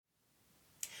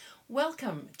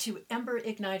Welcome to Ember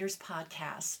Igniters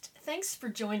Podcast. Thanks for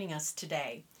joining us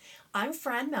today. I'm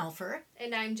Fran Melfer.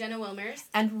 And I'm Jenna Wilmers.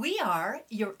 And we are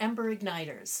your Ember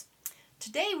Igniters.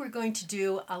 Today we're going to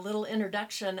do a little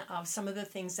introduction of some of the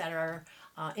things that are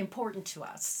important to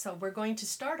us. So we're going to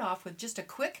start off with just a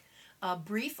quick,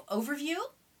 brief overview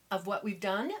of what we've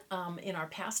done in our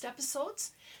past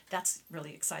episodes. That's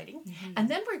really exciting. Mm-hmm. And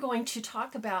then we're going to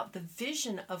talk about the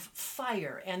vision of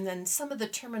fire and then some of the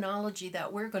terminology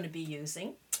that we're going to be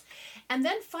using. And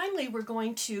then finally, we're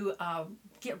going to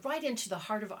get right into the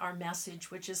heart of our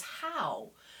message, which is how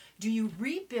do you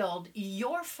rebuild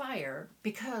your fire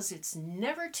because it's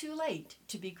never too late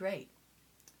to be great.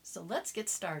 So let's get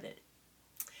started.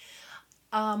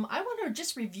 I want to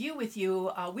just review with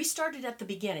you, we started at the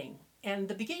beginning. And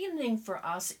the beginning for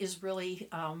us is really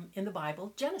in the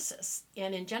Bible, Genesis.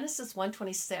 And in Genesis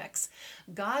 1:26,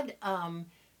 God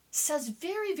says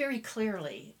very, very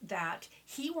clearly that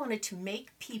he wanted to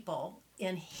make people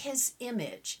in his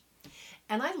image.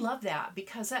 And I love that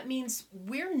because that means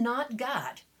we're not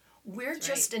God. We're That's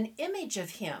just right. an image of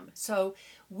him. So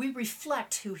we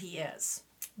reflect who he is.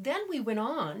 Then we went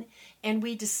on and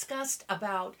we discussed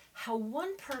about how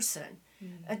one person,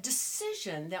 a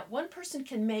decision that one person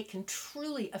can make can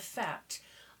truly affect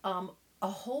a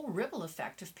whole ripple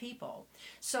effect of people.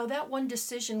 So that one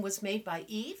decision was made by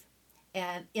Eve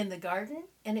and in the garden,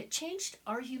 and it changed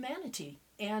our humanity.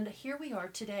 And here we are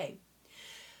today.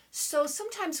 So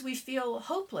sometimes we feel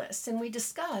hopeless, and we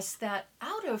discuss that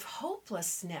out of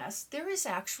hopelessness, there is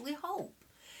actually hope.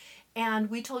 And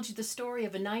we told you the story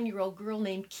of a 9-year-old girl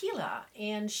named Keela,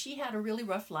 and she had a really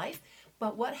rough life.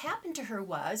 But what happened to her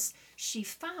was she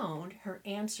found her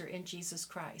answer in Jesus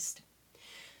Christ.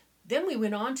 Then we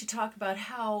went on to talk about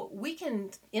how we can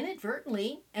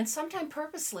inadvertently and sometimes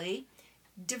purposely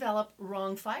develop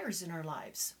wrong fires in our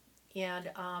lives. And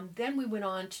then we went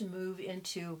on to move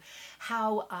into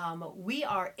how we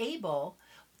are able,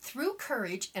 through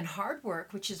courage and hard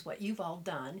work, which is what you've all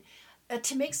done,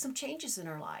 to make some changes in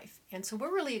our life. And so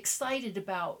we're really excited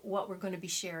about what we're going to be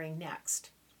sharing next.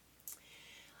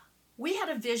 We had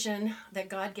a vision that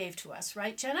God gave to us,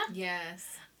 right, Jenna? Yes.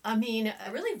 I mean,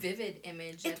 a really vivid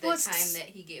image at the time that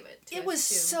he gave it to us. It was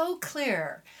so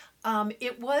clear.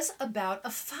 It was about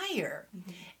a fire.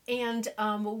 Mm-hmm.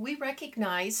 And we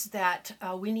recognized that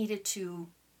we needed to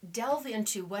delve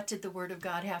into what did the Word of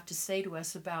God have to say to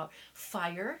us about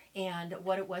fire and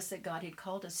what it was that God had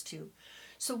called us to.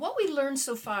 So what we learned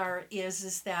so far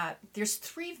is that there's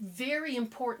 3 very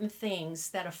important things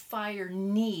that a fire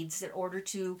needs in order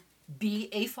to be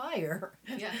a fire.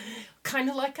 Yeah. Kind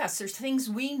of like us. There's things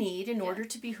we need in order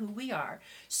to be who we are.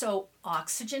 So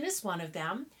oxygen is one of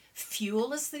them,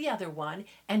 fuel is the other one,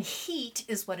 and heat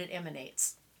is what it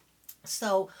emanates.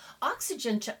 So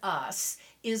oxygen to us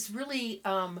is really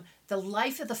the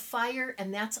life of the fire,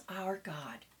 and that's our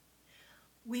God.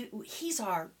 He's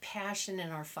our passion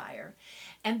and our fire.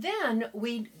 And then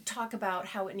we talk about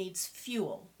how it needs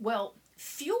fuel. Well,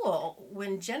 fuel,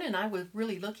 when Jen and I were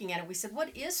really looking at it, we said,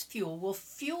 what is fuel? Well,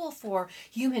 fuel for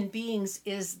human beings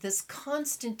is this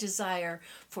constant desire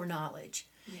for knowledge.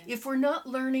 Yes. If we're not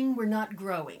learning, we're not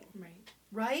growing.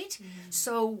 Right? Mm-hmm.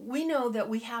 So we know that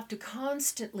we have to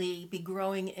constantly be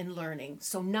growing and learning.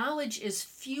 So knowledge is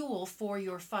fuel for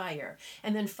your fire.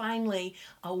 And then finally,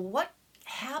 what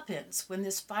happens when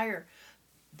this fire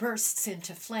bursts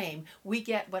into flame? We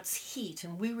get what's heat,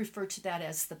 and we refer to that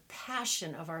as the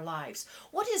passion of our lives.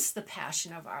 What is the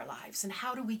passion of our lives, and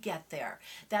how do we get there?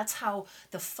 That's how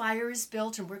the fire is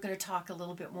built, and we're going to talk a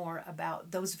little bit more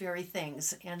about those very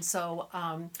things. And so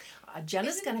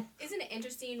Jenna's going to... Isn't it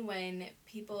interesting when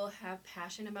people have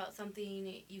passion about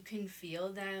something, you can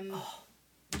feel them,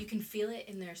 you can feel it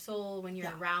in their soul when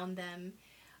you're around them.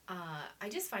 I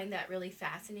just find that really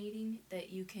fascinating that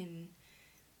you can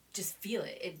just feel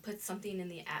it. It puts something in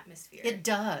the atmosphere. It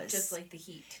does. Just like the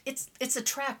heat. It's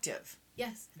attractive.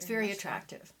 Yes. It's very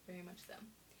attractive. So. Very much so.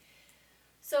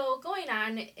 So going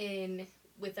on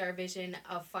with our vision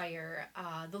of fire,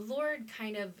 the Lord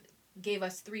kind of gave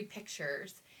us 3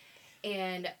 pictures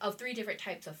and of 3 different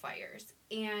types of fires.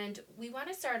 And we want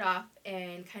to start off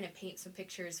and kind of paint some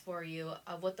pictures for you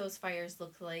of what those fires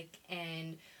look like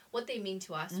and what they mean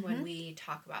to us when we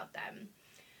talk about them.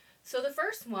 So the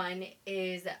first one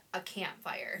is a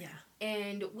campfire. Yeah.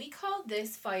 And we call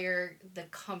this fire the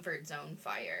comfort zone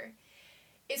fire.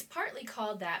 It's partly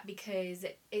called that because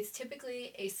it's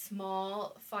typically a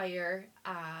small fire,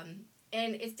 and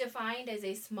it's defined as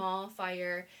a small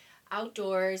fire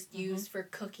outdoors used for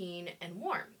cooking and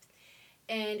warmth.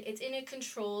 And it's in a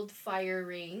controlled fire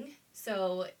ring,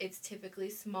 so it's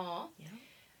typically small. Yeah.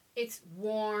 It's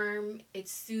warm,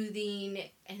 it's soothing,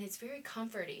 and it's very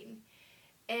comforting.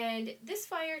 And this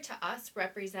fire to us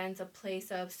represents a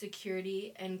place of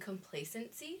security and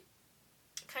complacency,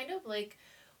 kind of like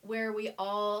where we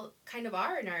all kind of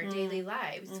are in our daily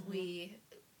lives. Mm-hmm. We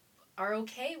are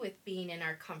okay with being in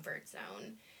our comfort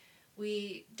zone.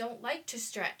 We don't like to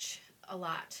stretch a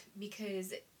lot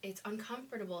because it's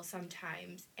uncomfortable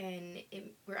sometimes and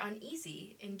we're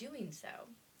uneasy in doing so.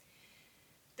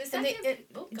 The And second,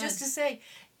 just to say,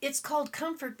 it's called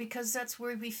comfort because that's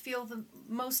where we feel the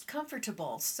most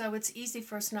comfortable. So it's easy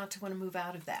for us not to want to move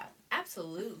out of that.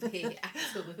 Absolutely,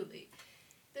 absolutely.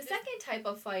 The second type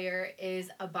of fire is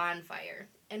a bonfire,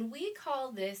 and we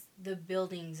call this the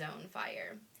building zone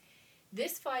fire.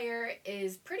 This fire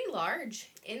is pretty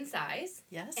large in size.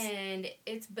 Yes. And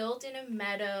it's built in a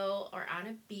meadow or on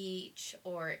a beach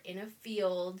or in a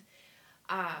field.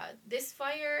 This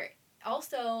fire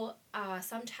also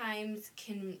sometimes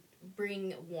can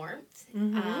bring warmth,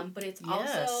 but it's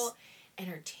also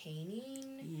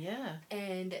entertaining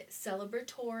and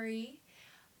celebratory.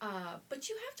 But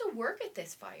you have to work at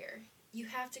this fire. You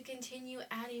have to continue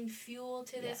adding fuel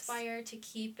to this fire to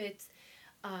keep it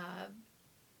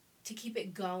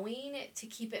going, to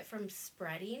keep it from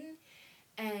spreading,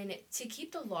 and to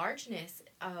keep the largeness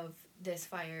of this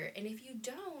fire. And if you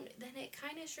don't, then it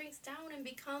kind of shrinks down and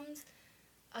becomes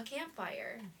a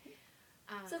campfire.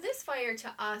 So this fire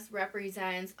to us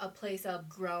represents a place of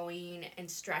growing and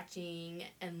stretching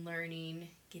and learning,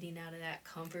 getting out of that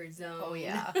comfort zone. Oh,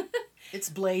 yeah. It's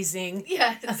blazing.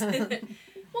 Yes. Well, and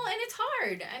it's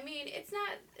hard. I mean, it's not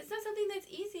something that's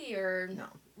easy or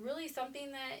really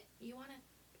something that you want to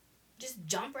just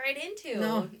jump right into.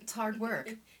 No, it's hard work.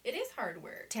 It is hard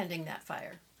work. Tending that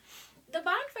fire. The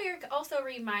bonfire also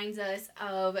reminds us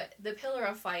of the pillar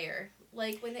of fire.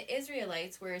 Like when the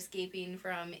Israelites were escaping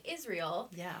from Israel,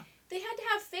 they had to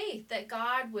have faith that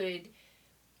God would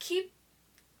keep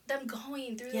them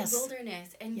going through the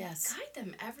wilderness and guide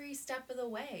them every step of the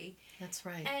way. That's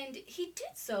right. And he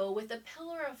did so with a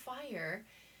pillar of fire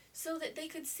so that they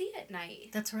could see at night.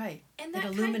 That's right. And that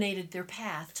illuminated their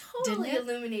path. Totally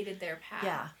illuminated their path.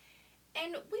 Yeah.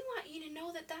 And we want you to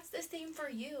know that that's the same for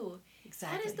you.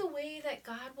 Exactly. That is the way that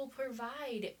God will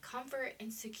provide comfort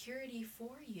and security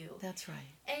for you. That's right.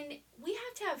 And we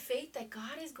have to have faith that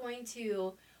God is going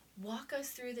to walk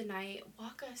us through the night,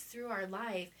 walk us through our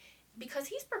life, because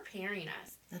he's preparing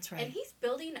us. That's right. And he's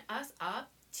building us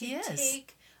up to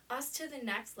take us to the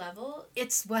next level.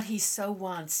 It's what he so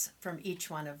wants from each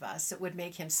one of us. It would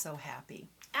make him so happy.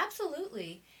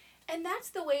 Absolutely. And that's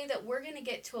the way that we're going to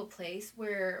get to a place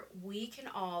where we can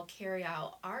all carry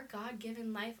out our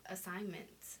God-given life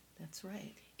assignments. That's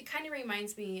right. It kind of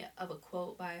reminds me of a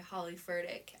quote by Holly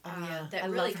Furtick. That I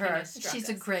really love her. She's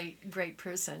a great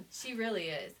person. She really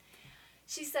is.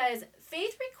 She says,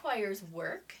 faith requires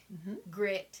work,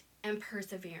 grit, and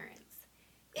perseverance.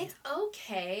 It's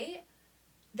okay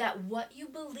that what you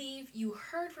believe you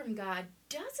heard from God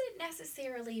doesn't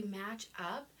necessarily match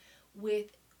up with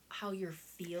how you're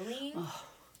feeling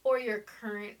or your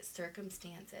current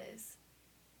circumstances.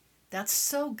 That's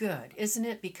so good, isn't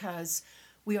it? Because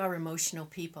we are emotional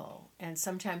people, and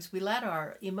sometimes we let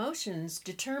our emotions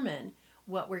determine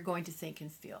what we're going to think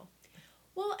and feel.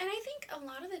 Well, and I think a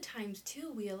lot of the times,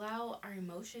 too, we allow our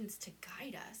emotions to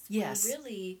guide us. Yes. When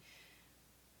really,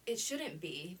 it shouldn't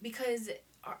be, because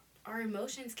our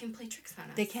emotions can play tricks on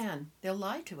us. They can. They'll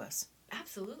lie to us.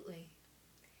 Absolutely.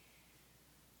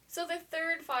 So the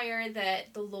third fire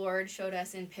that the Lord showed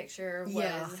us in picture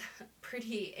was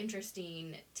pretty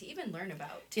interesting to even learn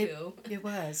about, too. It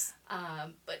was.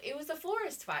 But it was a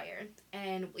forest fire,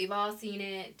 and we've all seen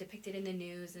it depicted in the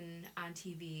news and on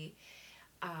TV.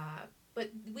 But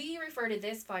we refer to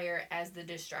this fire as the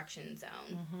destruction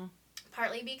zone,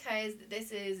 partly because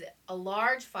this is a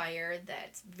large fire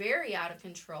that's very out of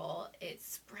control. It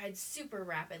spreads super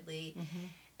rapidly.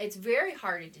 It's very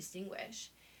hard to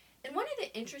distinguish. And one of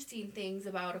the interesting things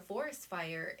about a forest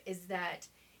fire is that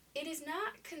it is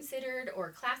not considered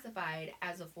or classified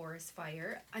as a forest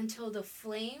fire until the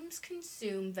flames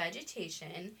consume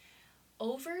vegetation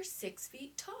over 6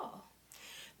 feet tall.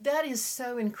 That is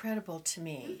so incredible to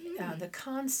me. The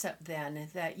concept then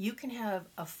that you can have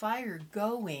a fire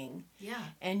going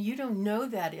and you don't know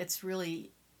that it's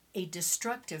really a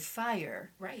destructive fire.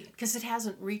 Right. Because it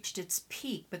hasn't reached its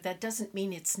peak, but that doesn't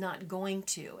mean it's not going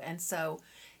to. And so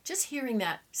just hearing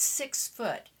that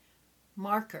 6-foot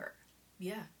marker.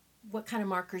 Yeah. What kind of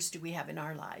markers do we have in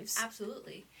our lives?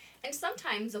 Absolutely. And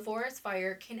sometimes a forest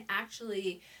fire can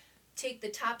actually take the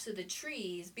tops of the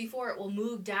trees before it will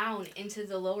move down into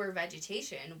the lower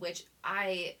vegetation, which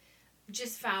I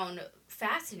just found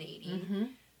fascinating.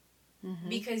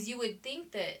 because you would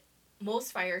think that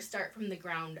most fires start from the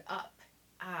ground up.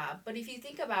 But if you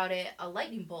think about it, a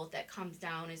lightning bolt that comes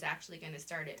down is actually going to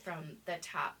start it from the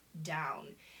top down.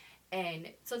 And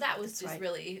so that was That's just right.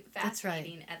 really That's right.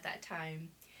 fascinating at that time.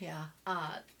 Yeah.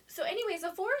 So anyways,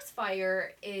 a forest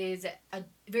fire is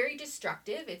very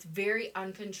destructive. It's very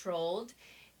uncontrolled.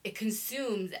 It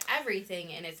consumes everything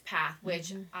in its path,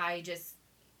 which it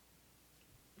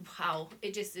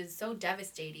just is so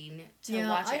devastating to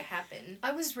watch it happen.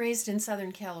 I was raised in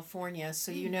Southern California,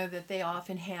 so you know that they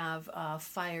often have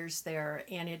fires there,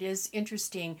 and it is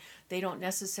interesting. They don't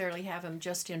necessarily have them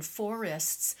just in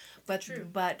forests, but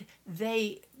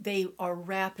they are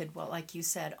rapid. Well, like you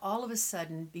said, all of a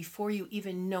sudden, before you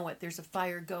even know it, there's a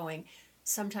fire going.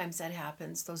 Sometimes that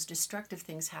happens. Those destructive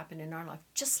things happen in our life,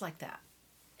 just like that.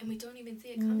 And we don't even see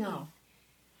it coming. No.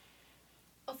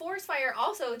 A forest fire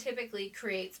also typically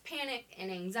creates panic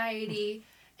and anxiety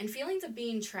and feelings of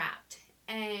being trapped.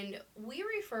 And we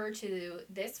refer to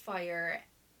this fire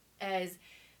as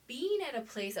being at a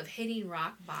place of hitting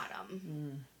rock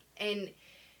bottom. And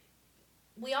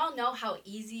we all know how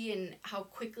easy and how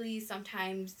quickly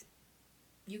sometimes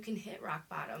you can hit rock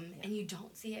bottom and you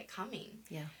don't see it coming.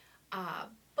 Yeah.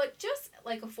 But just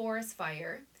like a forest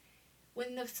fire,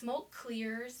 when the smoke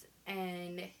clears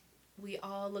and we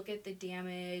all look at the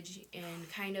damage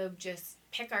and kind of just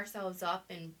pick ourselves up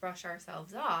and brush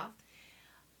ourselves off,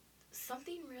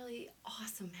 something really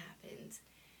awesome happens.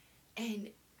 And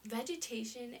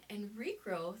vegetation and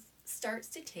regrowth starts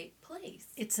to take place.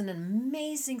 It's an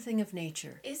amazing thing of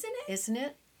nature. Isn't it? Isn't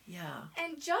it? Yeah.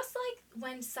 And just like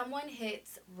when someone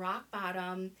hits rock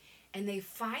bottom and they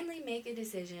finally make a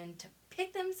decision to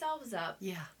pick themselves up,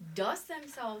 dust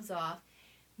themselves off,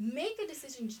 make a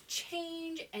decision to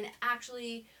change and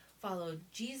actually follow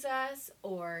Jesus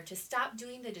or to stop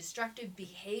doing the destructive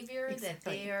behavior that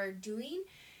they are doing,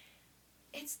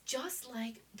 it's just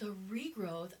like the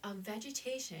regrowth of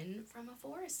vegetation from a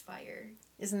forest fire.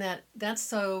 Isn't that's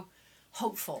so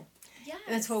hopeful? Yes.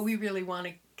 That's what we really want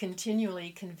to continually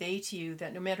convey to you,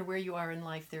 that no matter where you are in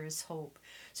life, there is hope.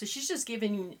 So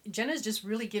Jenna's just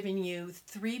really giving you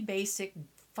 3 basic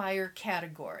fire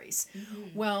categories.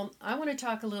 Well, I want to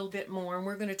talk a little bit more, and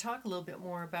we're going to talk a little bit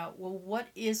more about, well, what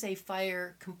is a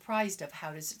fire comprised of?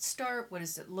 How does it start? What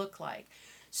does it look like?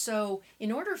 So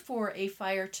in order for a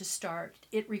fire to start,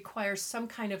 it requires some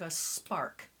kind of a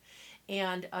spark.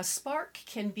 And a spark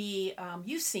can be,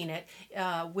 you've seen it,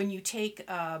 when you take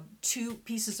 2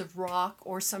 pieces of rock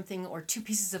or something, or 2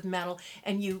 pieces of metal,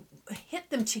 and you hit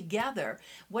them together.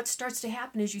 What starts to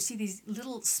happen is you see these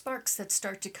little sparks that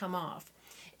start to come off.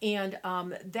 And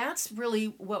that's really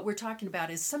what we're talking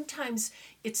about, is sometimes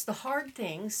it's the hard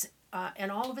things, and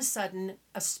all of a sudden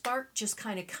a spark just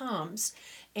kind of comes.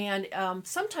 And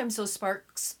sometimes those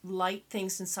sparks light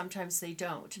things and sometimes they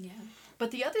don't. Yeah. But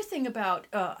the other thing about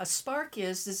a spark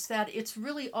is that it's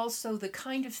really also the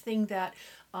kind of thing that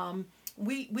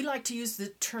we like to use the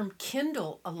term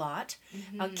kindle a lot.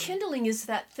 Kindling is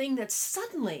that thing that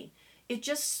suddenly it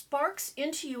just sparks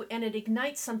into you and it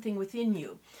ignites something within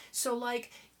you. So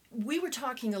like, we were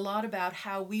talking a lot about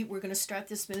how we were going to start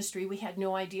this ministry. We had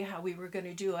no idea how we were going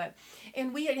to do it.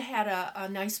 And we had a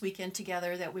nice weekend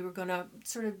together that we were going to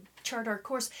sort of chart our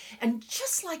course. And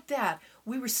just like that,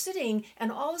 we were sitting,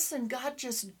 and all of a sudden God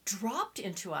just dropped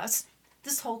into us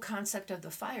this whole concept of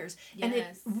the fires. Yes. And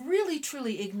it really,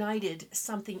 truly ignited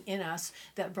something in us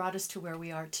that brought us to where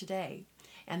we are today.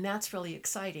 And that's really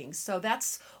exciting. So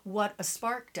that's what a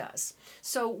spark does.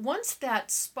 So once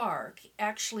that spark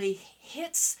actually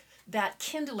hits that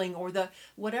kindling, or the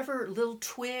whatever little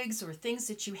twigs or things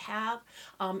that you have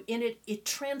in it, it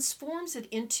transforms it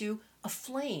into a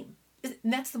flame. And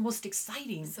that's the most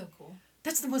exciting. So cool.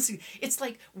 That's the most, it's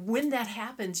like when that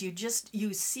happens,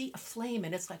 you see a flame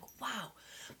and it's like, wow.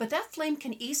 But that flame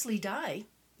can easily die.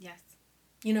 Yes.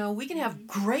 You know, we can have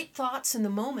great thoughts in the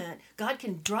moment. God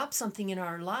can drop something in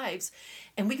our lives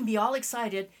and we can be all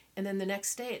excited, and then the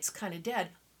next day it's kind of dead.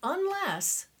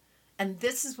 Unless, and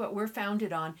this is what we're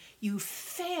founded on, you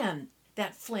fan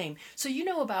that flame. So you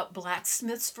know about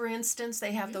blacksmiths, for instance,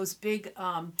 they have those big,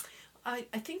 I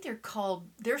think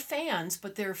they're fans,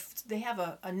 but they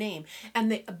have a name,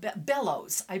 and they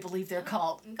bellows, I believe they're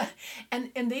called.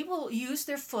 And they will use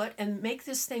their foot and make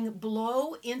this thing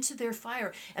blow into their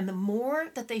fire, and the more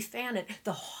that they fan it,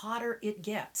 the hotter it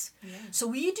gets. Yeah.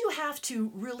 So you do have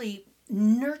to really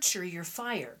nurture your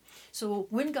fire. So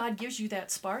when God gives you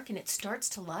that spark and it starts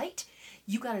to light,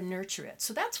 you got to nurture it.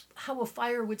 So that's how a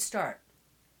fire would start.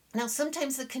 Now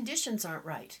sometimes the conditions aren't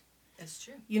right. That's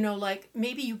true. You know, like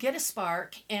maybe you get a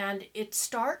spark and it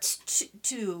starts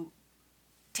to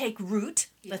take root,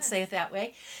 let's say Yes. it that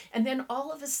way. And then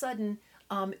all of a sudden,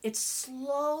 it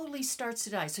slowly starts to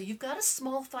die. So you've got a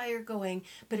small fire going,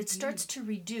 but it starts to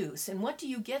reduce. And what do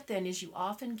you get then is you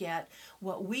often get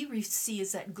what we see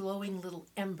as that glowing little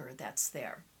ember that's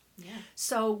there. Yeah.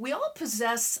 So we all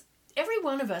possess, every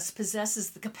one of us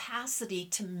possesses the capacity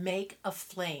to make a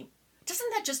flame.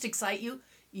 Doesn't that just excite you?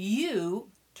 You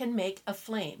can make a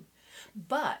flame.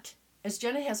 But as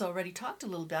Jenna has already talked a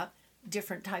little about,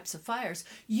 different types of fires,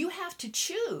 you have to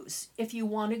choose if you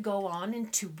want to go on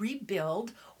and to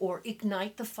rebuild or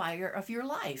ignite the fire of your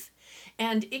life.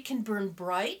 And it can burn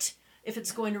bright if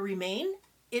it's going to remain.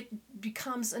 It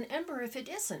becomes an ember if it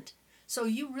isn't. So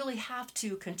you really have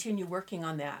to continue working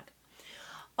on that.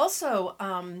 Also,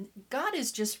 God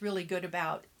is just really good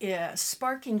about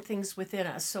sparking things within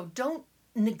us. So don't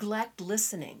neglect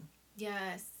listening.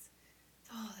 Yes.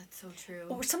 Oh, that's so true.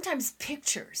 Or sometimes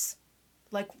pictures,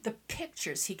 like the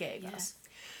pictures he gave us. Yes.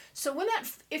 So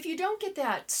if you don't get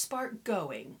that spark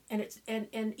going, and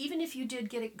even if you did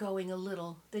get it going a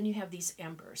little, then you have these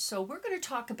embers. So we're going to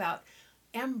talk about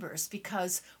embers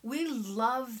because we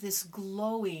love this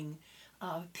glowing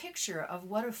picture of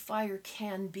what a fire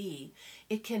can be.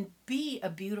 It can be a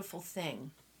beautiful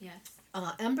thing. Yes.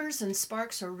 Embers and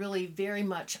sparks are really very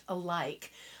much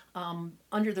alike.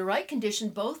 Under the right condition,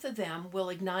 both of them will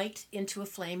ignite into a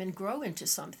flame and grow into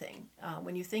something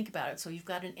when you think about it. So you've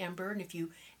got an ember, and if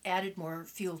you added more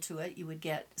fuel to it, you would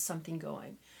get something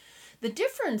going. The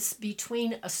difference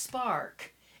between a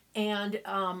spark and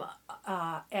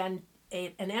an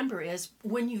ember is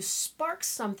when you spark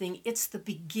something, it's the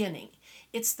beginning.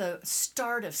 It's the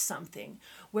start of something.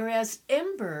 Whereas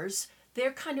embers,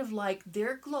 they're kind of like,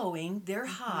 they're glowing, they're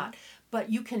hot, but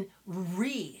you can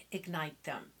reignite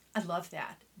them. I love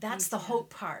that. That's the hope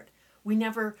part. We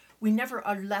never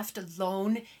are left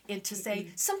alone and to say,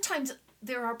 sometimes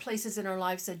there are places in our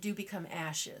lives that do become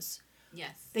ashes.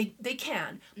 Yes. They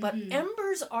can. But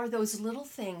embers are those little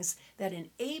things that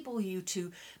enable you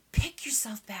to pick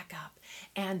yourself back up.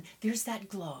 And there's that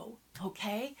glow,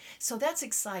 okay? So that's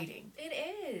exciting. It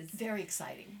is. Very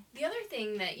exciting. The other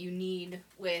thing that you need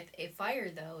with a fire,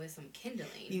 though, is some kindling.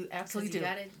 You absolutely do. You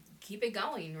got to keep it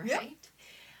going, right? Yep.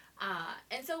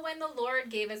 And so when the Lord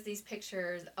gave us these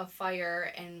pictures of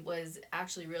fire and was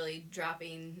actually really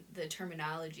dropping the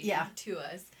terminology to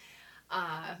us,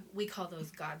 we call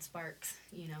those God sparks,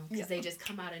 because they just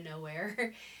come out of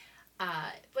nowhere.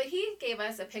 But he gave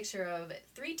us a picture of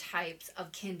 3 types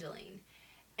of kindling,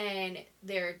 and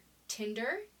they're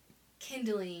tinder,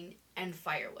 kindling, and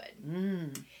firewood.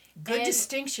 Good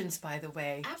distinctions, by the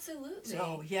way. Absolutely.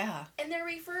 Oh, yeah. And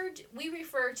we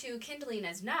refer to kindling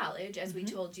as knowledge, as we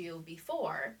told you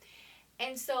before.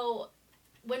 And so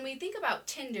when we think about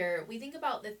tinder, we think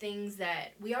about the things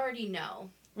that we already know.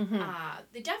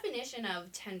 The definition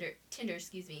of tinder,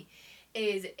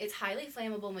 is it's highly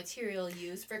flammable material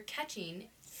used for catching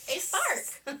a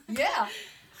spark. Yeah.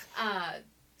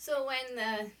 So when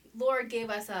the Lord gave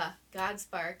us a God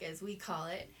spark, as we call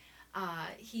it,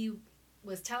 he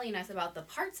was telling us about the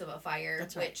parts of a fire,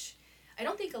 That's right. which I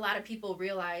don't think a lot of people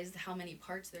realize how many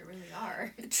parts there really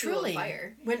are Truly. to a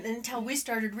fire. Until we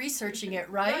started researching it,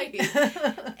 right?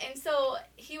 And so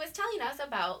he was telling us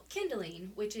about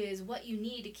kindling, which is what you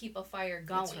need to keep a fire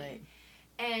going. That's right.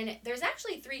 And there's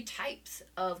actually 3 types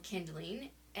of kindling.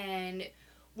 And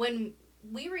when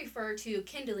we refer to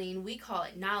kindling, we call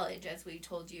it knowledge, as we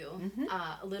told you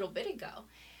a little bit ago.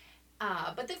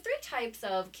 But the 3 types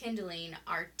of kindling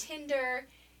are tinder,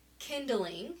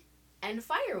 kindling, and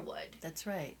firewood. That's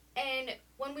right. And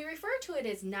when we refer to it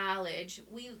as knowledge,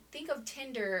 we think of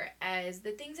tinder as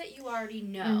the things that you already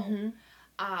know.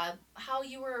 How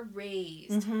you were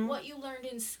raised, what you learned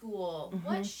in school,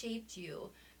 what shaped you.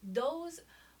 Those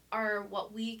are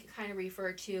what we kind of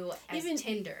refer to as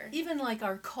tinder. Even like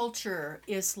our culture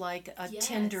is like a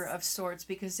tinder of sorts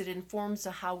because it informs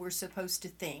how we're supposed to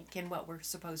think and what we're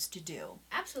supposed to do.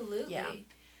 Absolutely. Yeah.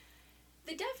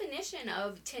 The definition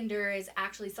of tinder is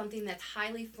actually something that's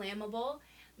highly flammable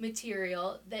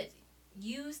material that's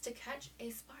used to catch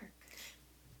a spark.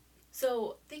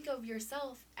 So think of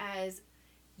yourself as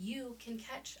you can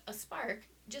catch a spark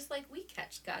just like we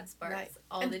catch God sparks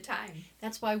all the time.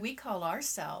 That's why we call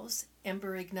ourselves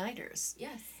Ember Igniters.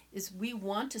 Yes. Is we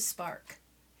want to spark.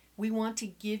 We want to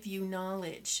give you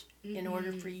knowledge in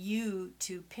order for you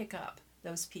to pick up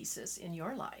those pieces in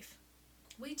your life.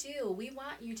 We do. We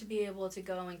want you to be able to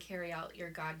go and carry out your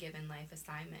God-given life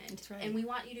assignment. That's right. And we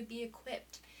want you to be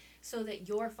equipped so that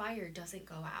your fire doesn't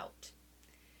go out.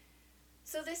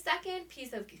 So the second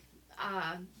piece of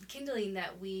kindling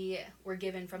that we were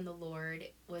given from the Lord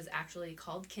was actually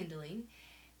called kindling.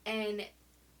 And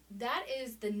that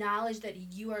is the knowledge that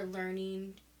you are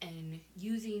learning and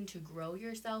using to grow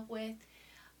yourself with.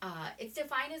 It's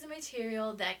defined as a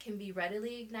material that can be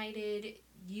readily ignited,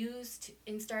 used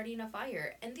in starting a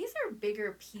fire. And these are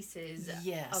bigger pieces of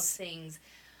Yes. things,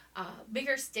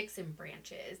 bigger sticks and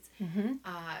branches. Mm-hmm.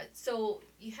 So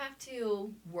you have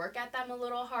to work at them a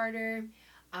little harder.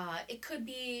 It could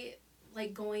be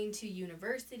like going to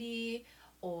university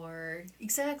or,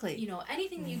 Exactly.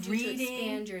 anything you do to Reading,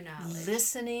 expand your knowledge.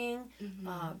 listening,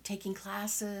 Mhm. taking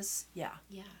classes. Yeah.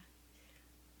 Yeah.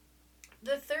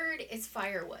 The third is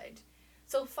firewood.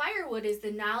 So firewood is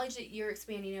the knowledge that you're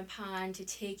expanding upon to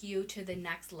take you to the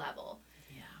next level.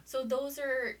 Yeah. So those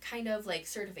are kind of like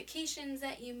certifications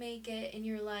that you may get in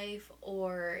your life,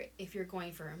 or if you're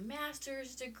going for a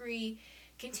master's degree,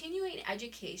 continuing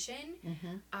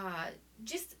education,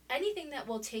 just anything that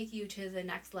will take you to the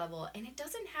next level. And it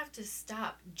doesn't have to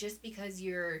stop just because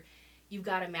you've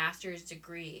got a master's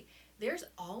degree. There's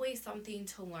always something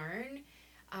to learn.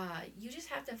 You just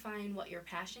have to find what you're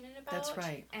passionate about. That's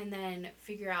right. And then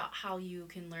figure out how you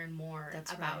can learn more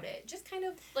That's about right. it. Just kind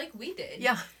of like we did.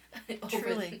 Yeah. over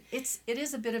Truly, it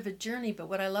is a bit of a journey. But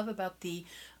what I love about the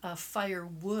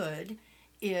firewood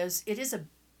is it is a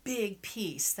big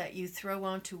piece that you throw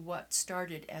onto what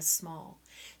started as small.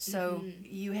 So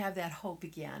you have that hope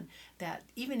again that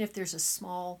even if there's a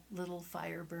small little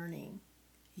fire burning,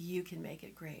 you can make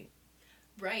it great.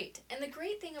 Right. And the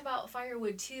great thing about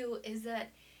firewood too is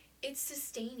that it's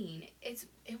sustaining. It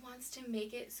wants to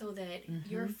make it so that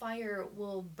your fire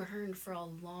will burn for a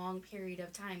long period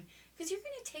of time, because you're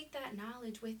going to take that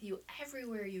knowledge with you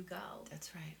everywhere you go.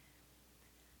 That's right.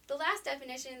 The last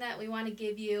definition that we want to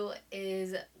give you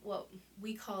is what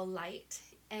we call light.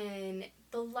 And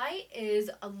the light is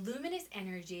a luminous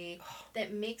energy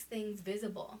that makes things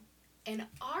visible. And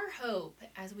our hope,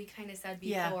 as we kind of said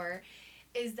before,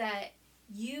 is that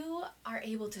you are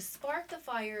able to spark the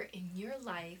fire in your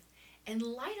life and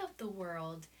light up the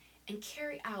world and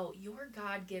carry out your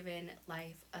God-given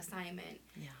life assignment.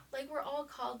 Yeah. Like we're all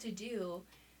called to do,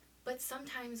 but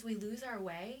sometimes we lose our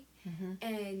way.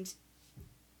 And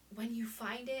when you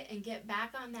find it and get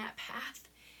back on that path,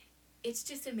 it's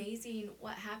just amazing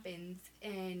what happens,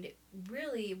 and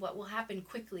really what will happen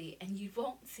quickly, and you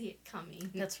won't see it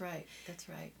coming. That's right. That's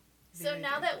right. So Very,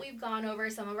 now very that good. we've gone over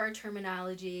some of our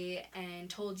terminology and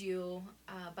told you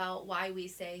about why we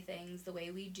say things the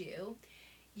way we do,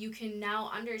 you can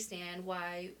now understand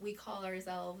why we call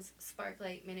ourselves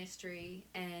Sparklight Ministry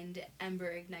and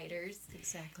Ember Igniters.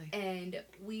 Exactly. And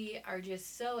we are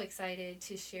just so excited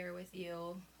to share with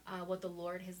you what the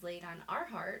Lord has laid on our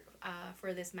heart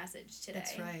for this message today.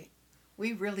 That's right.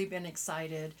 We've really been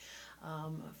excited.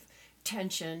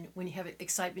 Tension, when you have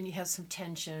excitement, you have some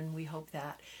tension. We hope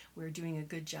that we're doing a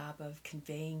good job of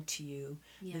conveying to you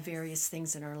the various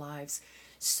things in our lives.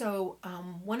 So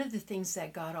one of the things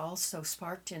that God also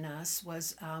sparked in us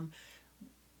was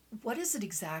what is it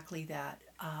exactly that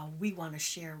we want to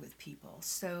share with people?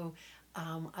 So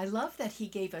I love that he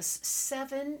gave us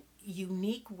 7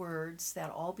 unique words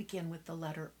that all begin with the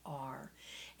letter R.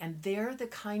 And they're the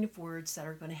kind of words that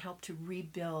are going to help to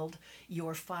rebuild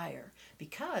your fire.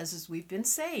 Because, as we've been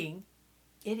saying,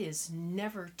 it is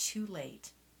never too late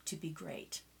to be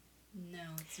great. No,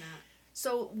 it's not.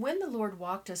 So when the Lord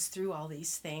walked us through all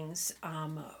these things,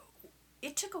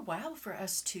 it took a while for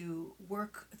us to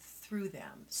work through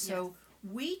them. So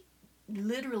we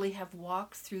literally have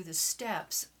walked through the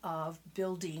steps of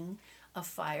building a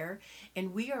fire,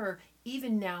 and we are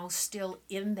even now still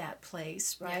in that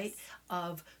place, right?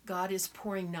 Of God is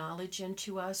pouring knowledge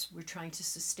into us. We're trying to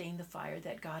sustain the fire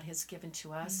that God has given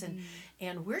to us,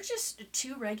 and we're just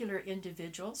 2 regular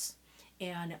individuals.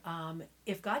 And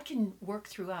if God can work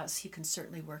through us, he can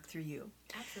certainly work through you.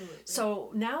 Absolutely.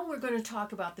 So now we're going to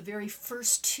talk about the very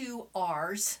first 2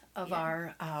 R's of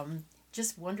our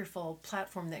just wonderful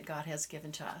platform that God has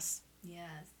given to us.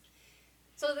 Yes.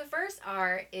 So the first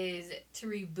R is to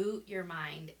reboot your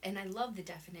mind. And I love the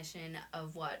definition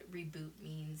of what reboot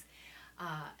means.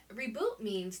 Reboot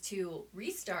means to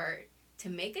restart, to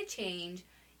make a change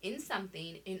in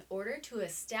something in order to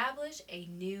establish a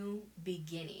new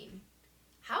beginning.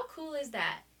 How cool is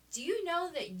that? Do you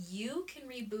know that you can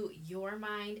reboot your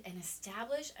mind and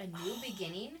establish a new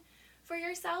beginning for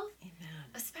yourself? Amen.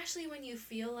 Especially when you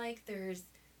feel like there's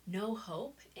no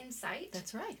hope in sight.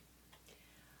 That's right.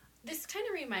 This kind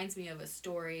of reminds me of a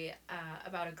story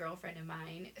about a girlfriend of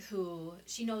mine who,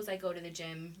 she knows I go to the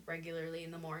gym regularly in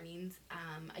the mornings.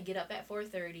 I get up at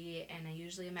 4:30 and I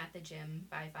usually am at the gym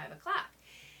by 5 o'clock.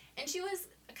 And she was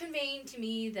conveying to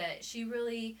me that she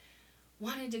really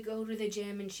wanted to go to the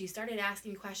gym, and she started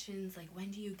asking questions like,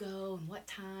 when do you go and what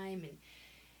time?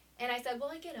 And I said, well,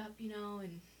 I get up,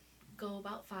 and go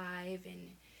about 5.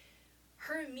 And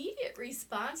her immediate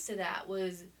response to that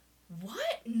was,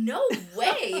 what? No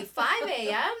way. 5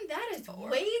 a.m.? That is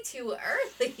way too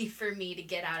early for me to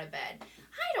get out of bed.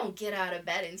 I don't get out of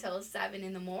bed until 7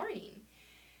 in the morning.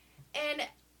 And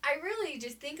I really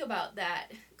just think about that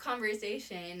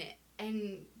conversation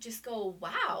and just go,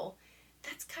 wow,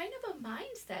 that's kind of a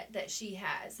mindset that she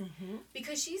has. Mm-hmm.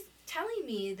 Because she's telling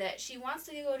me that she wants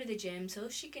to go to the gym so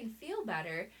she can feel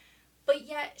better, but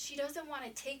yet she doesn't want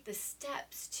to take the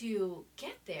steps to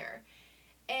get there.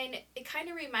 And it kind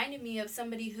of reminded me of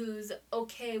somebody who's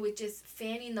okay with just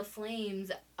fanning the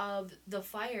flames of the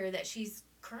fire that she's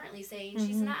currently saying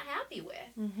she's not happy with.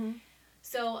 Mm-hmm.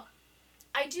 So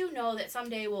I do know that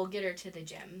someday we'll get her to the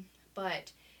gym,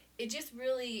 but it just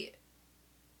really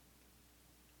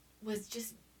was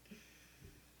just...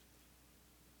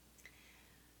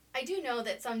 I do know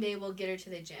that someday we'll get her to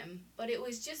the gym, but it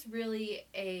was just really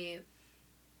a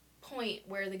point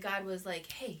where the God was like,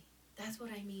 hey, that's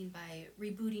what I mean by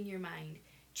rebooting your mind,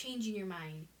 changing your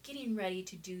mind, getting ready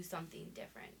to do something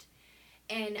different.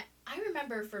 And I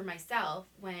remember for myself,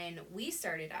 when we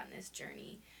started on this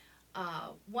journey,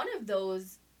 one of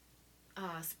those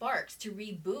sparks to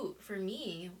reboot for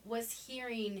me was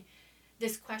hearing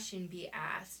this question be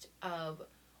asked of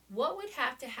what would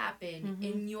have to happen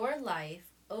in your life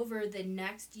over the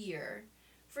next year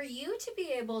for you to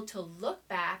be able to look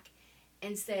back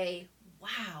and say,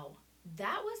 wow,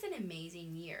 that was an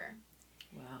amazing year.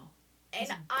 Wow. And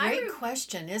It's a great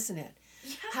question, isn't it?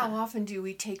 Yeah, How often do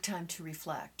we take time to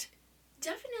reflect?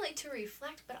 definitely to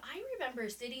reflect, but I remember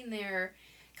sitting there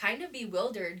kind of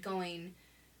bewildered going,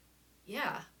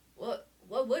 yeah, what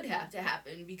would have to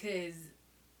happen? Because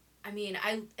and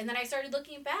then I started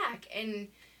looking back and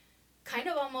kind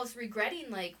of almost regretting,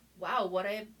 like, wow, what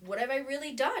have I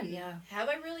really done? Yeah. Have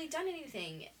I really done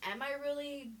anything? Am I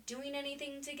really doing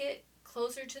anything to get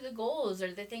closer to the goals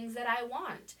or the things that I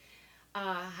want?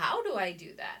 How do I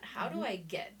do that? How do I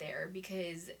get there?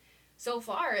 Because so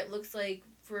far it looks like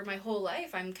for my whole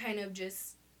life I'm kind of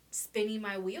just spinning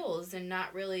my wheels and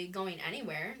not really going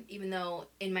anywhere, even though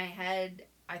in my head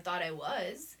I thought I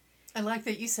was. I like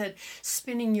that you said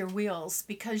spinning your wheels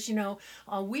because,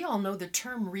 we all know the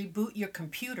term reboot your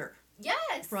computer,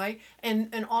 Yes. right?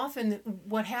 And often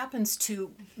what happens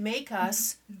to make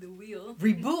us The wheel.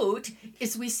 reboot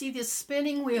is we see this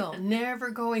spinning wheel never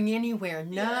going anywhere.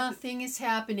 Nothing is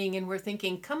happening and we're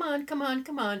thinking, come on, come on,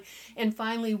 come on. And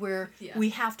finally we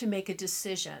have to make a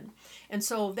decision. And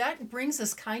so that brings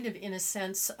us kind of, in a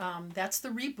sense, that's the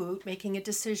reboot, making a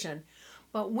decision.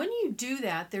 But when you do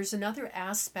that, there's another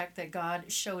aspect that God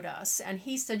showed us. And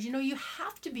he said, you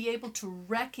have to be able to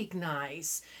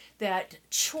recognize that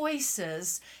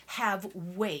choices have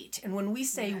weight. And when we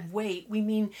say weight, we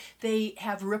mean they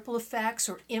have ripple effects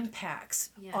or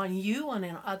impacts on you and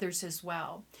on others as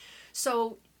well.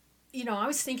 So, I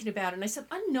was thinking about it and I said,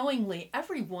 unknowingly,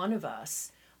 every one of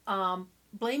us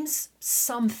blames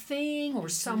something or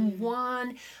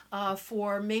someone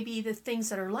for maybe the things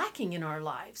that are lacking in our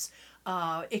lives.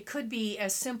 It could be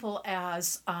as simple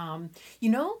as, I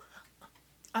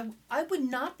would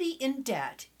not be in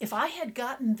debt if I had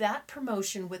gotten that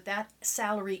promotion with that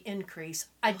salary increase.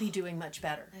 I'd be doing much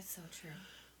better. That's so true.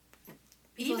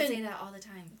 People say that all the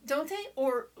time. Don't they?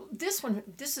 Or this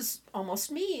is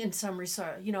almost me in some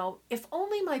regard. If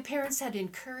only my parents had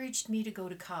encouraged me to go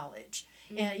to college.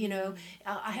 And,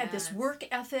 I had this work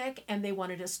ethic and they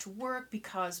wanted us to work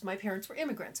because my parents were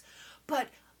immigrants. But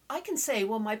I can say,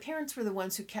 well, my parents were the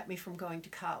ones who kept me from going to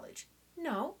college.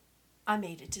 No, I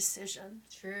made a decision.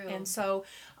 True. And so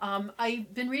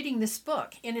I've been reading this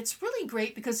book, and it's really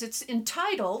great because it's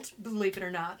entitled, believe it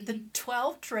or not, The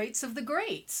 12 Traits of the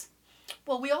Greats.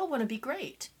 Well, we all want to be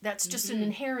great. That's just an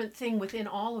inherent thing within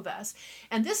all of us.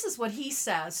 And this is what he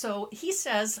says. So he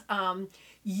says,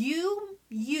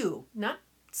 you, not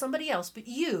somebody else, but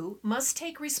you must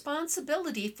take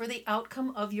responsibility for the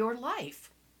outcome of your life.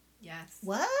 Yes.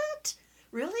 What?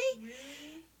 Really?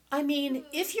 I mean,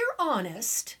 if you're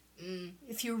honest,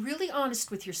 if you're really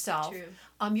honest with yourself,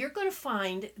 you're going to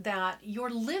find that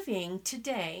you're living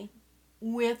today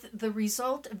with the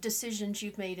result of decisions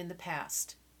you've made in the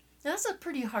past. Now, that's a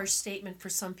pretty harsh statement for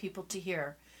some people to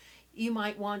hear. You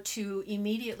might want to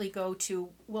immediately go to,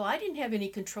 well, I didn't have any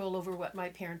control over what my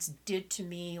parents did to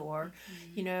me or,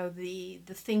 the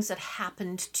things that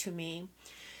happened to me.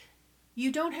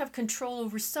 You don't have control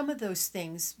over some of those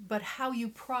things, but how you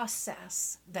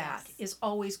process that is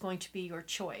always going to be your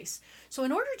choice. So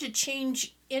in order to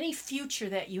change any future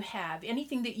that you have,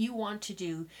 anything that you want to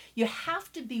do, you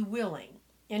have to be willing.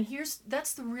 And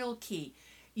that's the real key.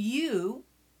 You,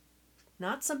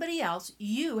 not somebody else.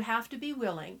 You have to be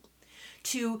willing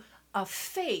to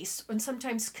face and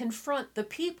sometimes confront the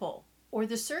people or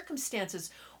the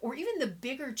circumstances or even the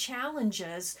bigger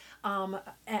challenges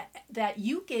that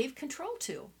you gave control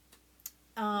to.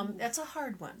 That's a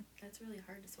hard one. That's really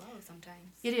hard to swallow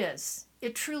sometimes. It is.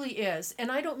 It truly is.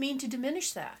 And I don't mean to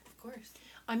diminish that. Of course.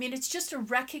 I mean, it's just a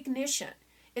recognition.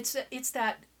 It's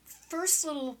that first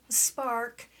little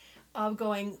spark of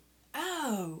going,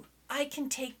 oh, I can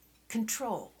take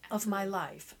control of my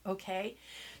life, okay?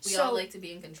 We all like to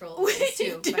be in control of things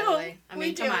too, by the way. I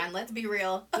mean, come on, let's be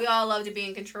real. We all love to be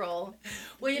in control.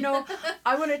 Well, you know,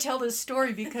 I want to tell this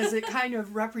story because it kind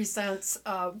of represents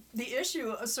the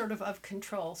issue of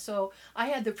control. So I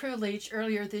had the privilege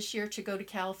earlier this year to go to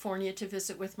California to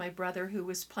visit with my brother who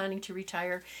was planning to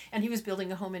retire, and he was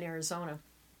building a home in Arizona.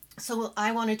 So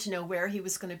I wanted to know where he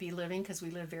was going to be living because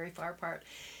we live very far apart.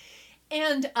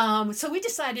 And so we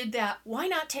decided that why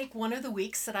not take one of the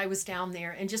weeks that I was down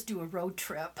there and just do a road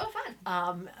trip. Oh,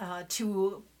 fun.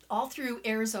 To all through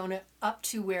Arizona up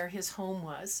to where his home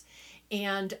was.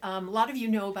 And a lot of you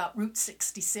know about Route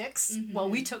 66. Mm-hmm. Well,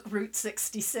 we took Route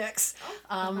 66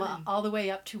 all the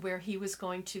way up to where he was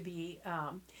going to be.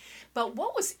 But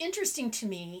what was interesting to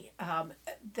me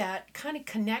that kind of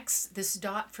connects this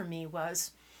dot for me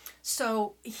was,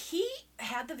 so he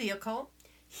had the vehicle.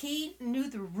 He knew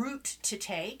the route to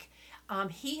take.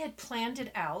 He had planned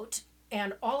it out,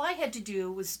 and all I had to do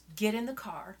was get in the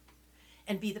car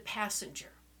and be the passenger.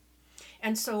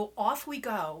 And so off we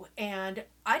go, and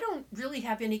I don't really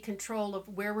have any control of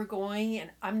where we're going,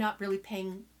 and I'm not really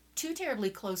paying too terribly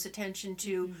close attention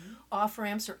to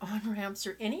off-ramps or on-ramps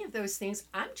or any of those things.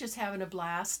 I'm just having a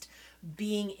blast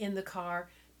being in the car,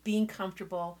 being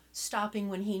comfortable, stopping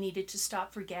when he needed to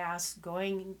stop for gas,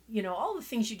 going, all the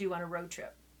things you do on a road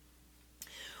trip.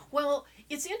 Well,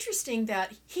 it's interesting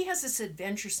that he has this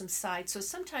adventuresome side, so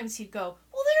sometimes he'd go,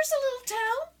 well, there's a little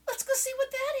town. Let's go see what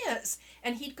that is.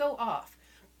 And he'd go off.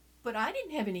 But I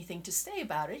didn't have anything to say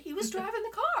about it. He was driving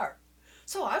the car.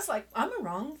 So I was like, I'm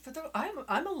along for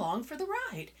the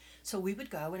ride. So we would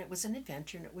go, and it was an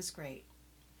adventure, and it was great.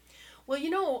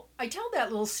 Well, I tell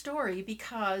that little story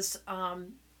because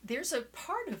there's a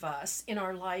part of us in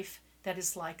our life that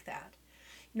is like that.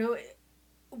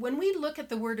 When we look at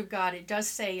the Word of God, it does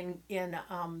say in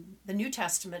the New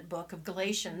Testament book of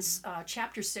Galatians,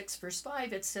 chapter 6, verse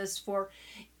 5, it says, for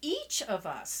each of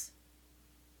us,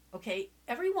 okay,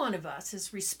 every one of us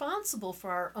is responsible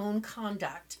for our own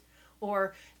conduct,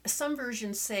 or some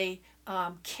versions say,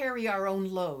 carry our own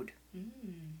load.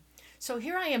 Mm. So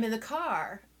here I am in the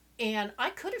car, and I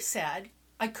could have said,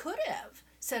 I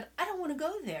don't want to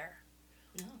go there.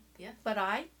 No. Yeah. But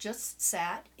I just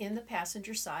sat in the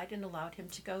passenger side and allowed him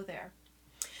to go there.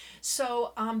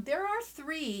 So there are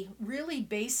three really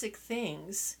basic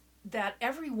things that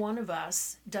every one of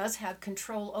us does have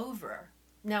control over.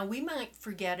 Now, we might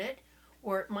forget it,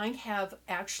 or it might have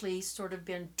actually sort of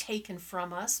been taken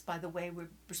from us by the way we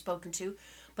were spoken to.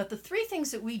 But the three things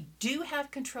that we do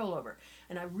have control over,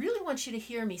 and I really want you to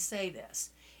hear me say this,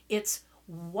 it's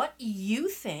what you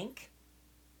think,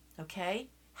 okay?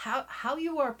 How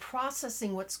you are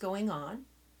processing what's going on,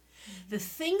 the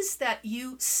things that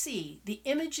you see, the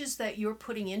images that you're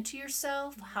putting into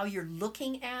yourself, how you're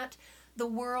looking at the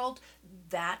world,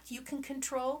 that you can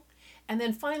control. And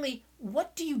then finally,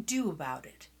 what do you do about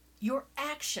it? Your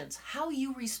actions, how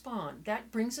you respond. That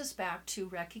brings us back to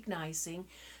recognizing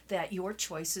that your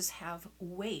choices have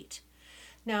weight.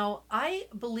 Now, I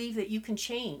believe that you can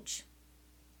change.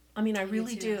 I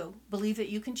really do believe that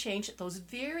you can change those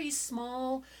very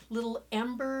small little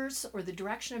embers or the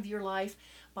direction of your life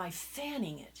by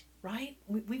fanning it, right?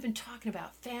 We've been talking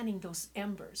about fanning those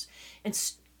embers. And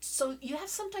so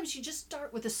sometimes you just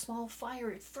start with a small fire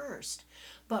at first,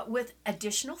 but with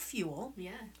additional fuel,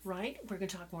 right? We're going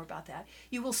to talk more about that.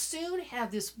 You will soon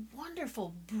have this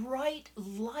wonderful, bright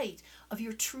light of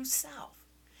your true self.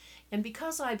 And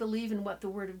because I believe in what the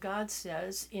Word of God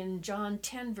says in John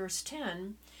 10, verse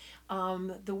 10,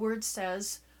 the Word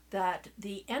says that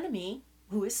the enemy,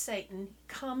 who is Satan,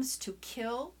 comes to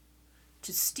kill,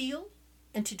 to steal,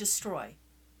 and to destroy.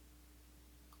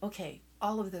 Okay,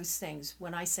 all of those things.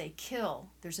 When I say kill,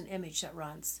 there's an image that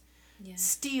runs. Yeah.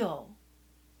 Steal,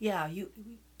 you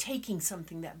taking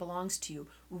something that belongs to you,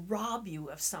 rob you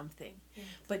of something. Yeah.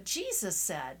 But Jesus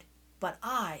said, but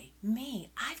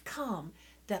I've come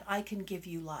that I can give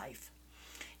you life.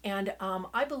 And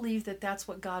I believe that that's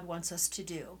what God wants us to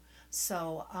do.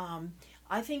 So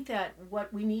I think that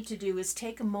what we need to do is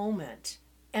take a moment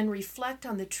and reflect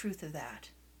on the truth of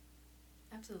that.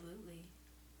 Absolutely.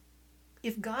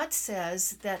 If God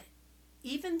says that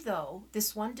even though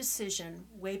this one decision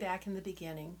way back in the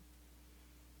beginning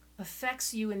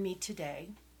affects you and me today,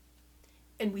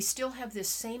 and we still have this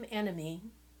same enemy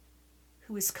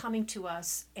who is coming to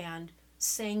us and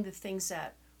saying the things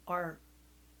that are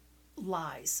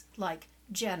lies, like,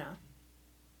 Jenna,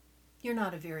 you're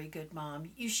not a very good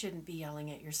mom. You shouldn't be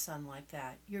yelling at your son like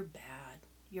that. You're bad.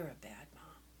 You're a bad mom.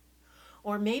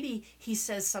 Or maybe he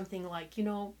says something like,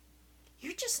 you're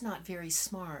just not very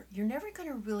smart. You're never going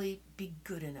to really be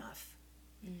good enough.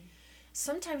 Mm.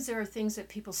 Sometimes there are things that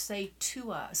people say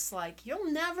to us, like,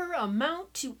 you'll never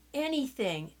amount to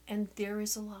anything. And there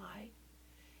is a lie.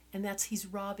 And that's he's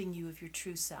robbing you of your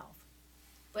true self.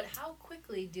 But how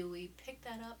quickly do we pick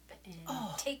that up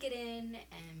and take it in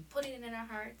and put it in our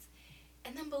hearts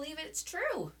and then believe it's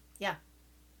true? Yeah.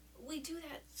 We do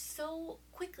that so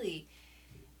quickly.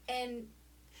 And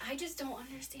I just don't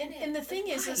understand it. And the thing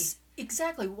is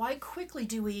exactly, why quickly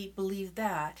do we believe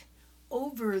that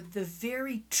over the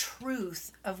very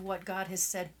truth of what God has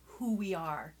said, who we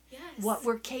are, yes, what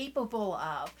we're capable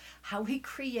of, how he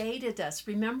created us.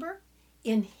 Remember?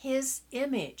 In his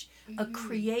image, a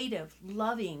creative,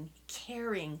 loving,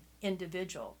 caring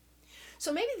individual.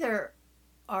 So maybe there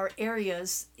are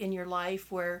areas in your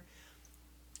life where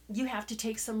you have to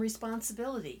take some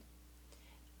responsibility.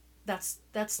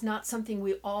 That's not something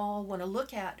we all want to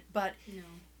look at, but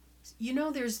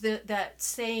there's that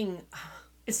saying,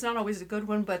 it's not always a good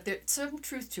one, but there's some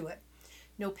truth to it.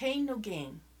 No pain, no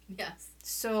gain. Yes.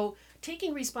 So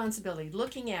taking responsibility,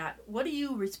 looking at what are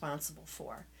you responsible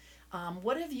for?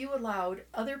 What have you allowed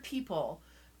other people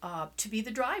to be the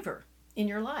driver in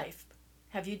your life?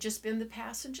 Have you just been the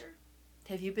passenger?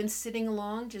 Have you been sitting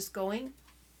along just going,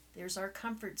 there's our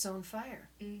comfort zone fire?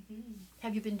 Mm-hmm.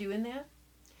 Have you been doing that?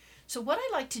 So what I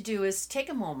like to do is take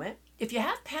a moment. If you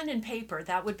have pen and paper,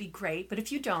 that would be great. But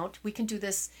if you don't, we can do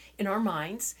this in our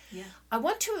minds. Yeah. I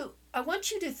want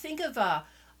you to think of a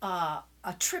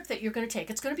trip that you're going to take.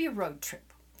 It's going to be a road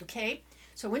trip, okay?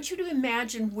 So I want you to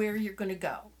imagine where you're going to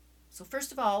go. So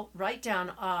first of all, write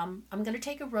down, I'm going to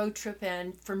take a road trip,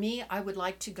 and for me, I would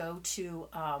like to go to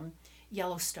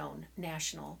Yellowstone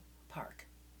National Park.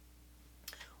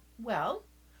 Well,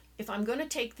 if I'm going to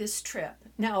take this trip,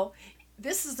 now,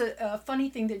 this is a funny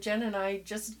thing that Jen and I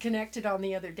just connected on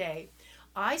the other day.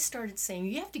 I started saying,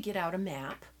 you have to get out a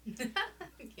map,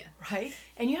 yeah, right?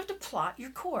 And you have to plot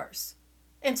your course.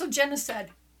 And so Jenna said,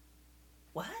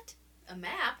 what? A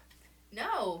map?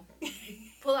 No.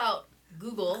 Pull out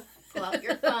Google. Pull out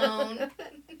your phone.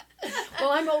 Well,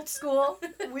 I'm old school.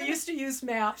 We used to use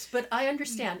maps, but I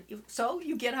understand. So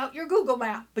you get out your Google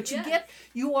map, but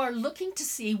you are looking to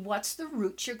see what's the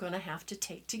route you're going to have to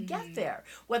take to get there,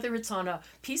 whether it's on a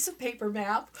piece of paper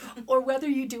map or whether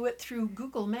you do it through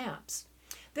Google Maps.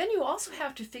 Then you also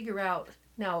have to figure out,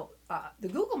 now, the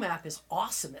Google map is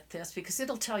awesome at this because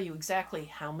it'll tell you exactly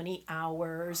how many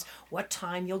hours, what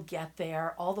time you'll get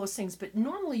there, all those things. But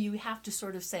normally you have to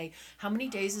sort of say, how many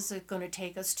days is it going to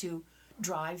take us to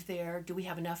drive there? Do we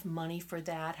have enough money for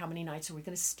that? How many nights are we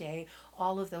going to stay?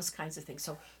 All of those kinds of things.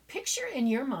 So picture in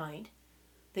your mind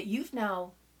that you've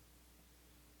now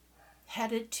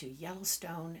headed to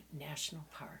Yellowstone National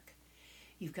Park.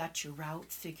 You've got your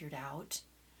route figured out.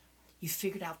 You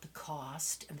figured out the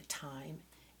cost and the time,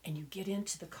 and you get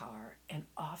into the car and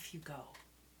off you go.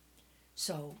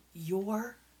 So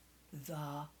you're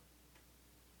the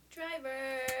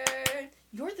driver.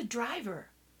 You're the driver.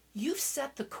 You've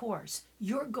set the course.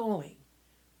 You're going.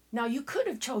 Now, you could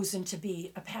have chosen to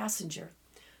be a passenger.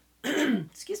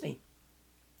 Excuse me.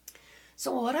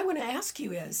 So what I want to ask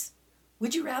you is,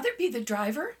 would you rather be the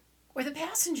driver or the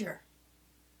passenger?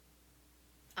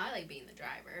 I like being the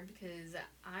driver because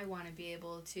I want to be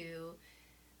able to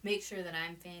make sure that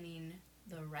I'm fanning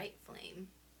the right flame.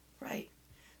 Right.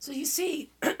 So you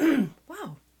see,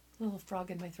 wow, a little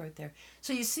frog in my throat there.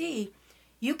 So you see,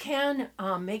 you can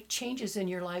make changes in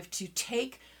your life to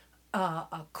take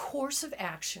a course of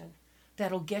action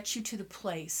that'll get you to the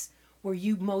place where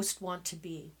you most want to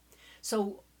be.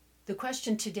 So the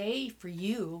question today for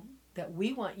you that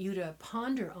we want you to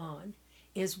ponder on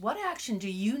is, what action do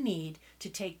you need to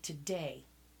take today?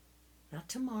 Not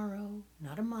tomorrow,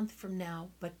 not a month from now,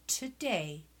 but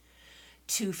today,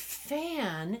 to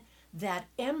fan that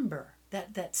ember,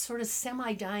 that sort of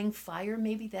semi-dying fire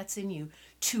maybe that's in you,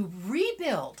 to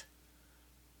rebuild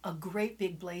a great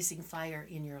big blazing fire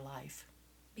in your life.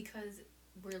 Because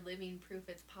we're living proof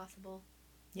it's possible.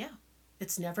 Yeah.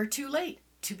 It's never too late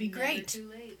to be great. Never too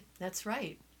late. That's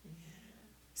right.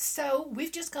 So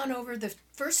we've just gone over the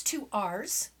first two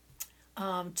R's,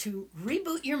 to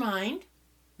reboot your mind,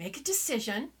 make a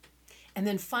decision, And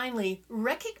then finally,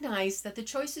 recognize that the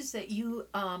choices that you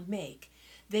make,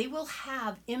 they will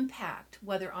have impact,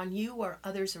 whether on you or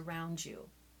others around you.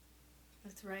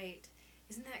 That's right.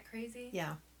 Isn't that crazy?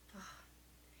 Yeah.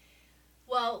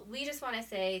 Well, we just want to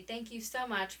say thank you so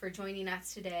much for joining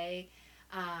us today.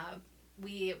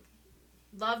 We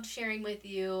loved sharing with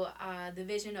you the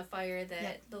vision of fire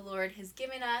that the Lord has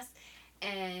given us.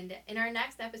 And in our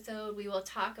next episode, we will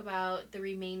talk about the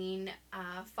remaining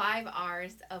 5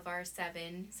 R's of our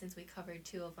 7, since we covered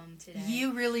 2 of them today.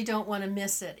 You really don't want to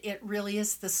miss it. It really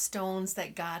is the stones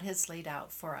that God has laid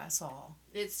out for us all.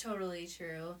 It's totally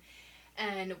true.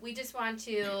 And we just want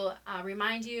to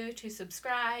remind you to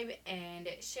subscribe and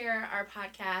share our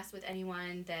podcast with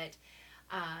anyone that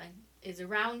is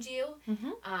around you.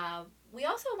 Mm-hmm. We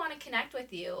also want to connect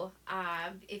with you.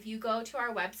 If you go to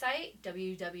our website,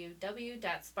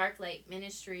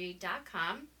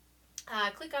 www.sparklightministry.com,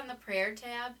 click on the prayer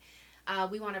tab.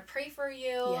 We want to pray for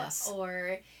you. Yes.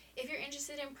 Or if you're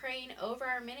interested in praying over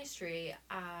our ministry,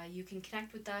 you can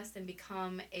connect with us and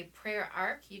become a prayer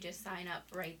arc. You just sign up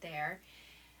right there.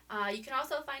 You can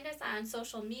also find us on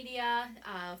social media,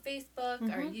 Facebook,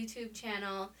 our YouTube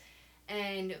channel.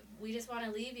 And we just want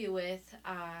to leave you with,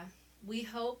 we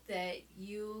hope that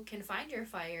you can find your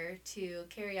fire to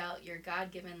carry out your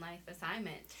God-given life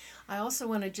assignment. I also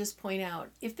want to just point out,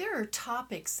 if there are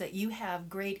topics that you have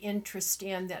great interest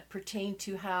in that pertain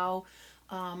to how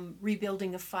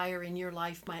rebuilding a fire in your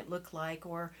life might look like,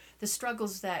 or the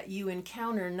struggles that you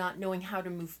encounter not knowing how to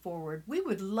move forward, we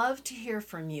would love to hear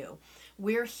from you.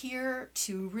 We're here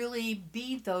to really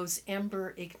be those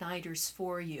ember igniters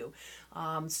for you.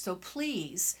 So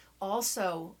please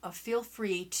also feel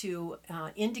free to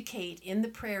indicate in the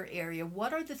prayer area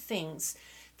what are the things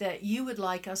that you would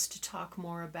like us to talk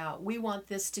more about. We want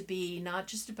this to be not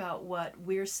just about what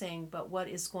we're saying, but what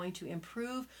is going to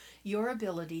improve your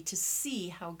ability to see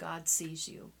how God sees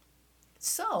you.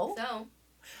 So So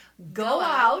go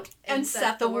out and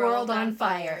set the world on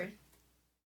fire.